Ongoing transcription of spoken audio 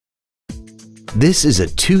This is a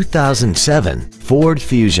 2007 Ford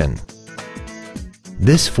Fusion.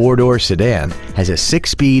 This four-door sedan has a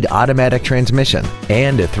 6-speed automatic transmission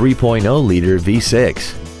and a 3.0-liter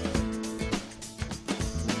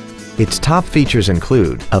V6. Its top features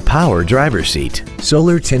include a power driver's seat,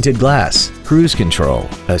 solar tinted glass, cruise control,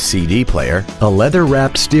 a CD player, a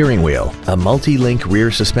leather-wrapped steering wheel, a multi-link rear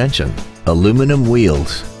suspension, aluminum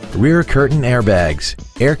wheels, rear curtain airbags,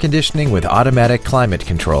 air conditioning with automatic climate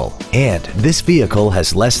control, and this vehicle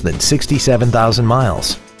has less than 67,000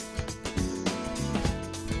 miles.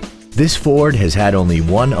 This Ford has had only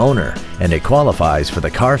one owner, and it qualifies for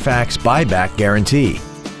the Carfax buyback guarantee.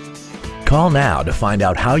 Call now to find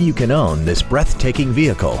out how you can own this breathtaking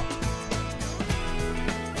vehicle.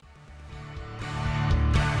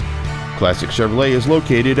 Classic Chevrolet is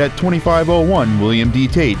located at 2501 William D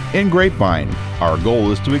Tate in Grapevine. Our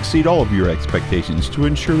goal is to exceed all of your expectations to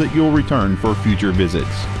ensure that you'll return for future visits.